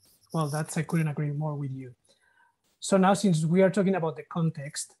 Well, I couldn't agree more with you. So now, since we are talking about the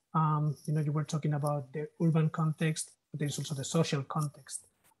context, you were talking about the urban context, but there's also the social context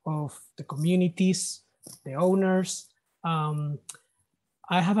of the communities, the owners.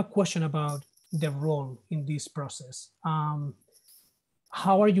 I have a question about the role in this process.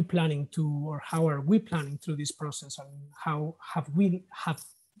 How are you planning to, or how are we planning through this process, and how have we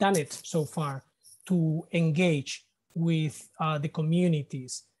done it so far to engage with the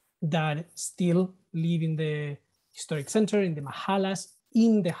communities that still live in the historic center, in the mahallas,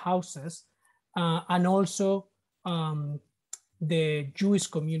 in the houses, and also the Jewish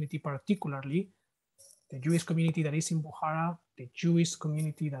community, particularly the Jewish community that is in Bukhara, the Jewish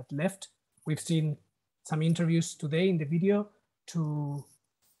community that left. We've seen some interviews today in the video to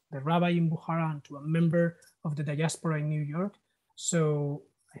the rabbi in Bukhara and to a member of the diaspora in New York. So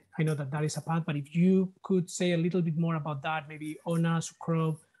I know that is a path, but if you could say a little bit more about that, maybe Ona,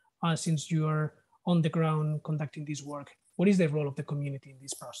 Sukhrob, since you are on the ground conducting this work, what is the role of the community in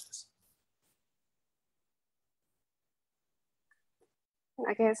this process?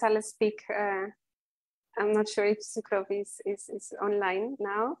 I guess I'll speak. I'm not sure if Sukhrob is online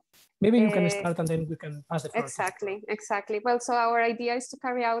now. Maybe you can start and then we can pass the floor. Exactly. Well, so our idea is to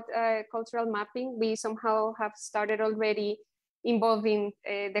carry out cultural mapping. We somehow have started already involving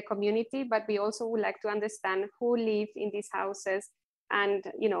the community, but we also would like to understand who live in these houses and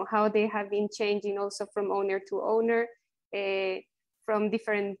how they have been changing also from owner to owner, from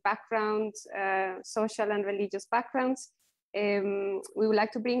different backgrounds, social and religious backgrounds. We would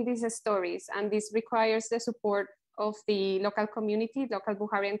like to bring these stories, and this requires the support of the local community, local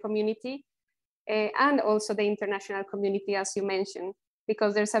Bukharian community, and also the international community, as you mentioned,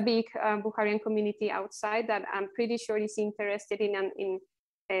 because there's a big Bukharian community outside that I'm pretty sure is interested in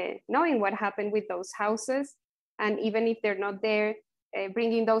knowing what happened with those houses, and even if they're not there,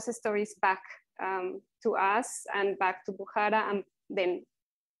 bringing those stories back to us and back to Bukhara, and then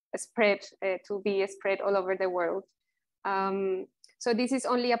to be spread all over the world. So this is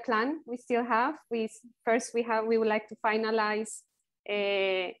only a plan we still have. We would like to finalize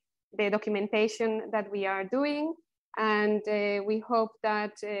the documentation that we are doing, and we hope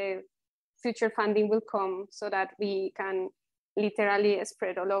that future funding will come so that we can literally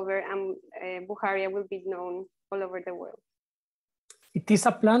spread all over, and Bukharia will be known all over the world. It is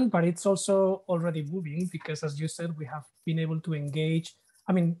a plan, but it's also already moving, because as you said, we have been able to engage.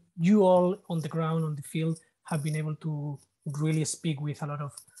 I mean, you all on the ground, on the field, have been able to really speak with a lot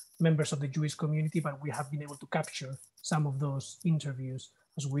of members of the Jewish community, but we have been able to capture some of those interviews,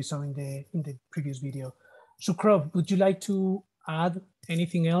 as we saw in the previous video. Sukhrob, would you like to add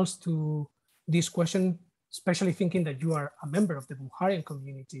anything else to this question, especially thinking that you are a member of the Bukharian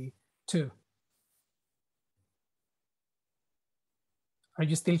community too? Are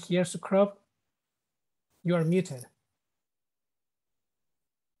you still here, Sukhrob? You are muted.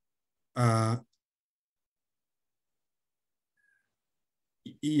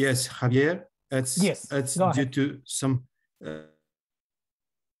 Yes, Javier, it's due to some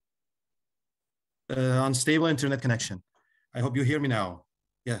unstable internet connection. I hope you hear me now.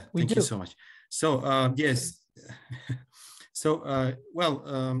 Yeah, thank you so much. So yes, so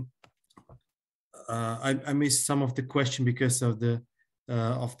I missed some of the question because of the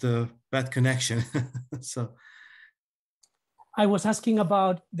bad connection. So I was asking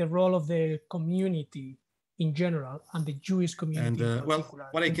about the role of the community in general and the Jewish community. And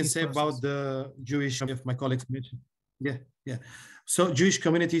what I can say about the Jewish, if my colleagues mentioned, yeah. So Jewish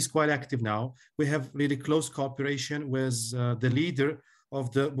community is quite active now. We have really close cooperation with the leader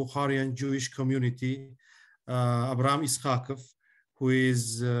of the Bukharian Jewish community, Abraham Iskakov, who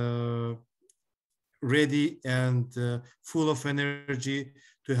is ready and full of energy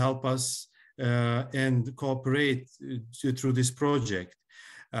to help us and cooperate through this project.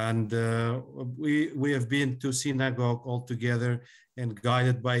 And we have been to synagogue all together and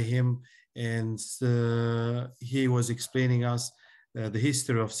guided by him. And he was explaining us the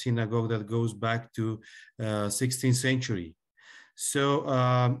history of synagogue that goes back to 16th century.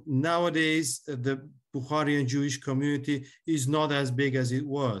 So nowadays, the Bukharian Jewish community is not as big as it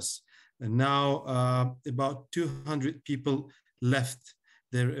was. And now about 200 people left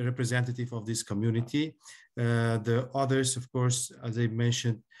the representative of this community. The others, of course, as I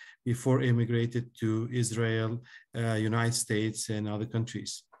mentioned before, immigrated to Israel, United States, and other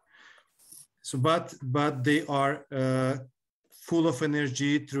countries. So, but they are full of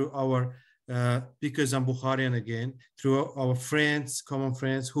energy through our, because I'm Bukharian again, through our friends, common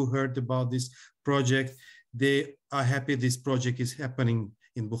friends who heard about this project. They are happy this project is happening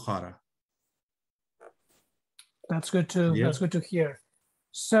in Bukhara. That's good to, that's good to hear.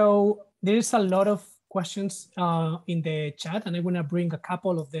 So there's a lot of questions in the chat, and I want to bring a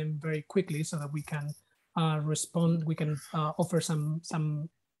couple of them very quickly so that we can respond, we can offer some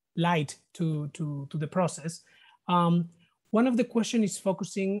light to the process. One of the questions is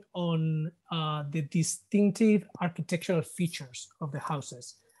focusing on the distinctive architectural features of the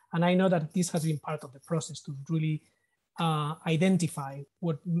houses. And I know that this has been part of the process to really identify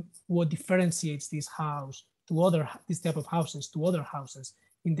what differentiates this house to this type of houses to other houses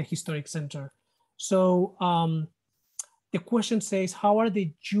in the historic center. So the question says, how are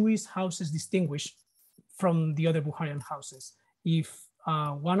the Jewish houses distinguished from the other Bukharian houses? If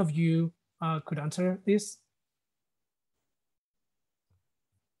one of you could answer this.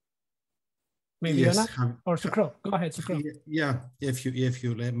 Maybe yes, Ona or Sukhrob. Go ahead, Sukhrob. Yeah, if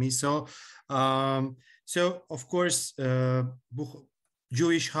you let me. So, so of course,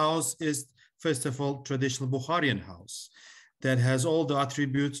 Jewish house is first of all traditional Bukharian house that has all the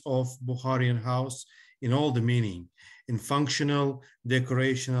attributes of Bukharian house in all the meaning, in functional,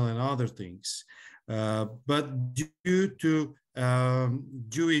 decorational, and other things. But due to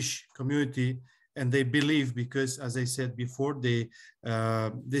Jewish community, and they believe, because as I said before, they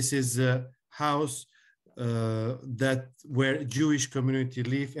this is a house that where Jewish community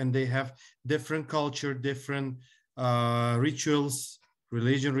live, and they have different culture, different rituals,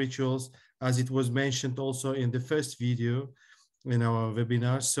 religion rituals, as it was mentioned also in the first video in our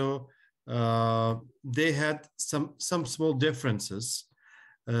webinar. So they had some small differences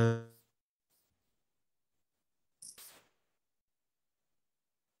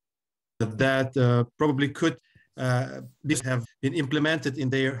that probably could have been implemented in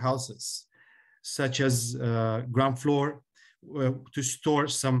their houses, such as ground floor to store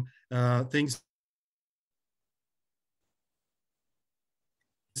some things,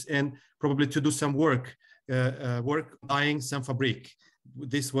 and probably to do some work buying some fabric.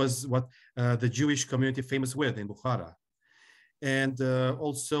 This was what the Jewish community famous with in Bukhara. And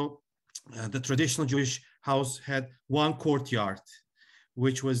also the traditional Jewish house had one courtyard,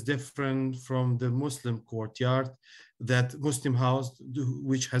 which was different from the Muslim courtyard, that Muslim house,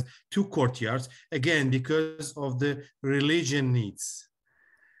 which has two courtyards, again, because of the religion needs.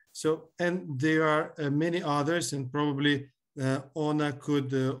 So, and there are many others, and probably Ona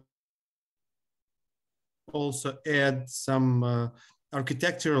could also add some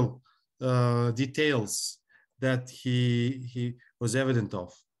architectural details that he was evident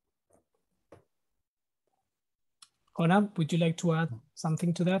of. Ona, would you like to add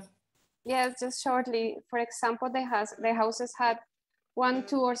something to that? Yes, just shortly. For example, the houses had 1,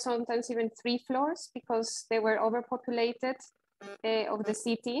 2, or sometimes even 3 floors because they were overpopulated of the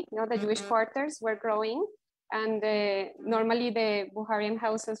city. You know, the Jewish quarters were growing, and normally the Bukharian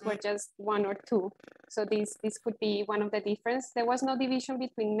houses were just 1 or 2. So this could be one of the difference. There was no division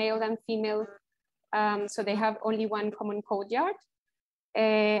between male and female, so they have only one common courtyard.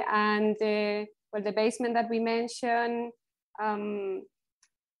 Well, the basement that we mentioned,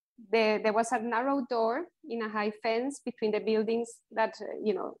 there was a narrow door in a high fence between the buildings that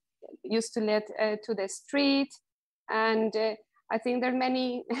used to lead to the street, and I think there are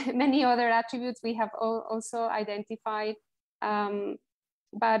many other attributes we have also identified,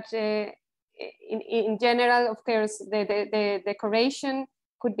 but in general, of course, the decoration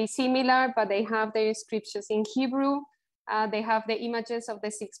could be similar, but they have their inscriptions in Hebrew. They have the images of the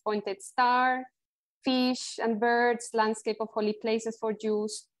 6-pointed star, fish and birds, landscape of holy places for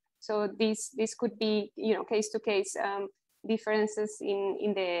Jews. So this could be, case to case differences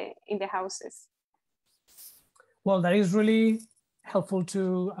in the houses. Well, that is really helpful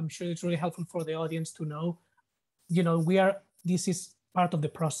I'm sure it's really helpful for the audience to know, this is part of the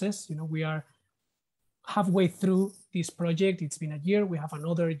process. We are halfway through this project. It's been a year. We have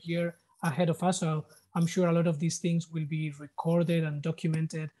another year ahead of us. So I'm sure a lot of these things will be recorded and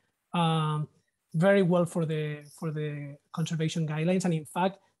documented very well for the conservation guidelines. And in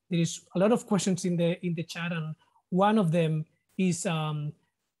fact, there is a lot of questions in the chat, and one of them is,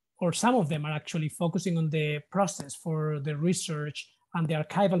 or some of them are actually focusing on the process for the research and the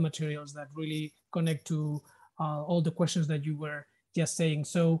archival materials that really connect to all the questions that you were just saying.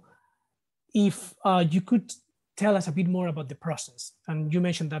 So if you could tell us a bit more about the process. And you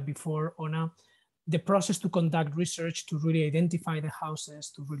mentioned that before, Ona, the process to conduct research, to really identify the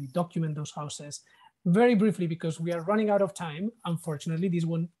houses, to really document those houses. Very briefly, because we are running out of time. Unfortunately, this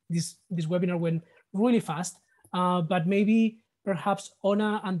webinar went really fast, but maybe perhaps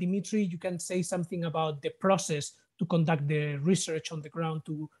Ona and Dmitriy, you can say something about the process to conduct the research on the ground,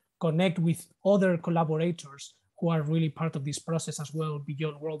 to connect with other collaborators who are really part of this process as well,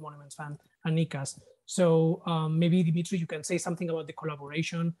 beyond World Monuments Fund and IICAS. So maybe Dmitriy, you can say something about the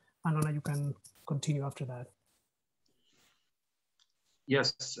collaboration, and Ona, you can continue after that.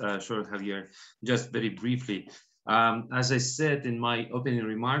 Yes, sure, Javier. Just very briefly, as I said in my opening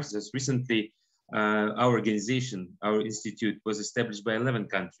remarks, just recently, our organization, our institute, was established by 11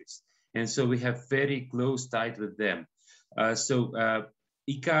 countries. And so we have very close ties with them.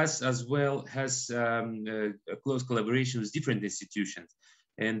 IICAS as well has a close collaboration with different institutions.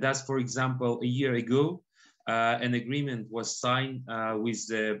 And thus, for example, a year ago, an agreement was signed with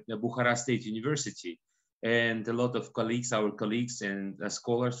the Bukhara State University. And a lot of colleagues, our colleagues and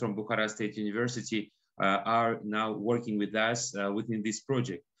scholars from Bukhara State University are now working with us within this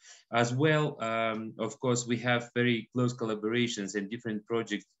project. As well, of course, we have very close collaborations and different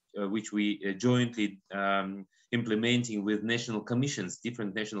projects which we jointly implementing with national commissions,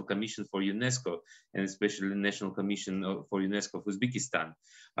 different national commissions for UNESCO, and especially the National Commission for UNESCO of Uzbekistan.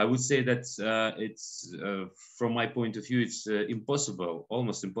 I would say that it's, from my point of view, it's impossible,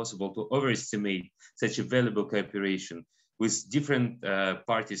 almost impossible to overestimate such a valuable cooperation with different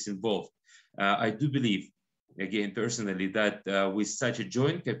parties involved. I do believe, again, personally, that with such a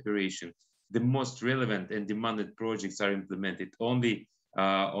joint cooperation, the most relevant and demanded projects are implemented only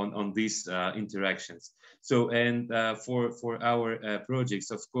on these interactions. So, and for our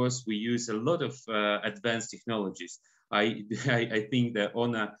projects, of course, we use a lot of advanced technologies. I think that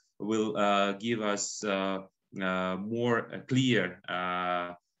Ona will give us more clear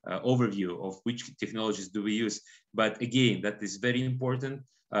overview of which technologies do we use. But again, that is very important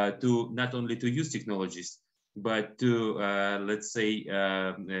to not only to use technologies, but to, let's say,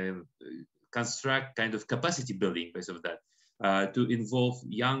 construct kind of capacity building based of that. To involve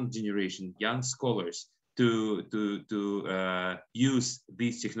young generation, young scholars to use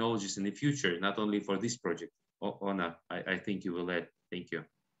these technologies in the future, not only for this project. Ona, I think you will add. Thank you.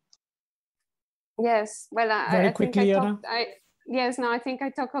 Yes, well, I think I think I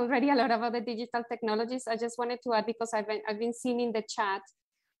talked already a lot about the digital technologies. I just wanted to add, because I've been seeing in the chat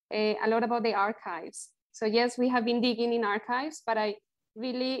a lot about the archives. So yes, we have been digging in archives, but I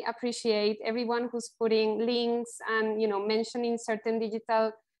really appreciate everyone who's putting links and mentioning certain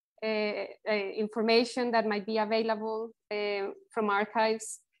digital information that might be available from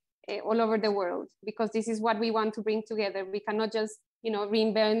archives all over the world, because this is what we want to bring together. We cannot just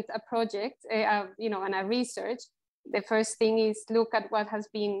reinvent a project and a research. The first thing is look at what has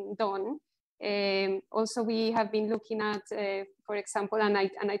been done. Also, we have been looking at, for example, and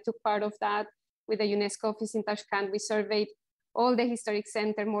I took part of that with the UNESCO office in Tashkent. We surveyed all the historic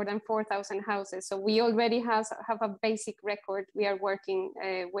center, more than 4,000 houses. So we already have a basic record we are working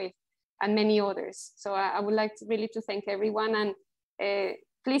with, and many others. So I would like to really thank everyone, and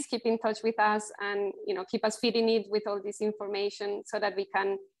please keep in touch with us, and keep us feeding it with all this information so that we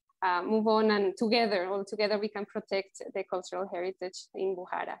can move on, and all together we can protect the cultural heritage in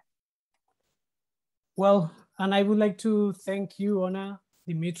Bukhara. Well, and I would like to thank you, Ona,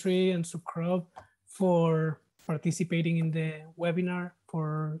 Dmitriy, and Sukhrob for participating in the webinar,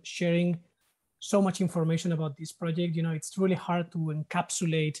 for sharing so much information about this project. It's really hard to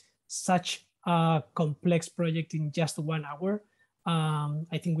encapsulate such a complex project in just 1 hour.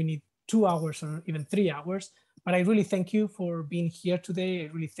 I think we need 2 hours or even 3 hours, but I really thank you for being here today. I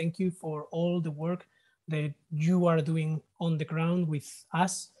really thank you for all the work that you are doing on the ground with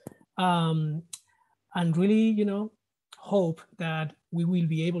us. And really, hope that we will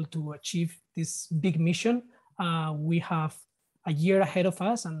be able to achieve this big mission. We have a year ahead of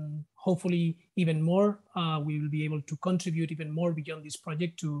us, and hopefully even more. We will be able to contribute even more beyond this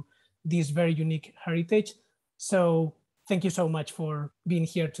project to this very unique heritage. So thank you so much for being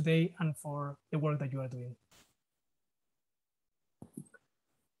here today and for the work that you are doing.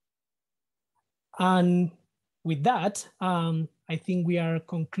 And with that, I think we are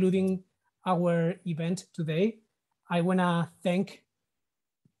concluding our event today. I want to thank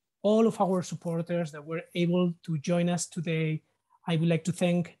all of our supporters that were able to join us today. I would like to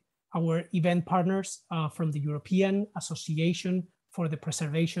thank our event partners from the European Association for the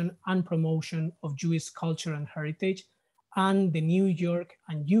Preservation and Promotion of Jewish Culture and Heritage, and the New York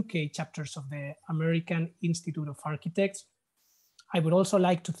and UK chapters of the American Institute of Architects. I would also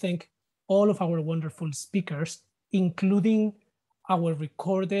like to thank all of our wonderful speakers, including our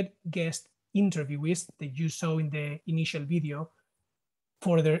recorded guest interviewees that you saw in the initial video,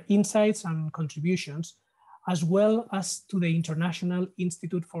 for their insights and contributions, as well as to the International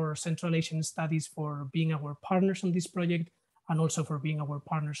Institute for Central Asian Studies for being our partners on this project, and also for being our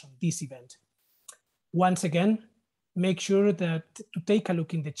partners on this event. Once again, make sure that to take a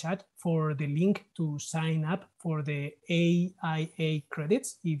look in the chat for the link to sign up for the AIA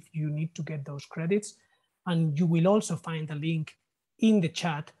credits if you need to get those credits. And you will also find a link in the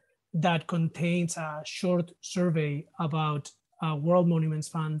chat that contains a short survey about World Monuments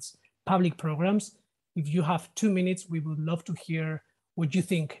Fund's public programs. If you have 2 minutes, we would love to hear what you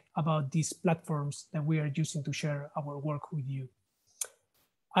think about these platforms that we are using to share our work with you.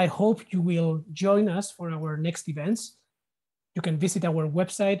 I hope you will join us for our next events. You can visit our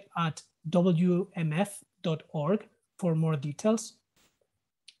website at wmf.org for more details.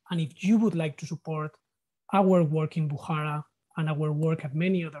 And if you would like to support our work in Bukhara and our work at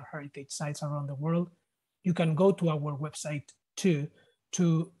many other heritage sites around the world, you can go to our website too,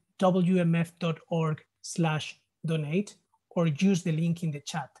 to wmf.org/donate, or use the link in the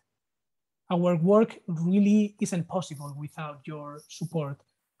chat. Our work really isn't possible without your support,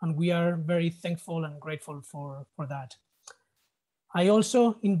 and we are very thankful and grateful for that. I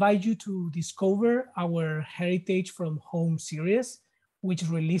also invite you to discover our Heritage from Home series, which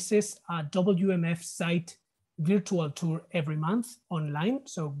releases a WMF site virtual tour every month online.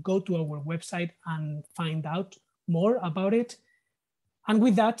 So go to our website and find out more about it. And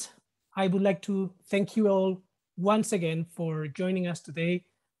with that, I would like to thank you all once again for joining us today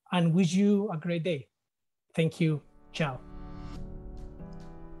and wish you a great day. Thank you. Ciao.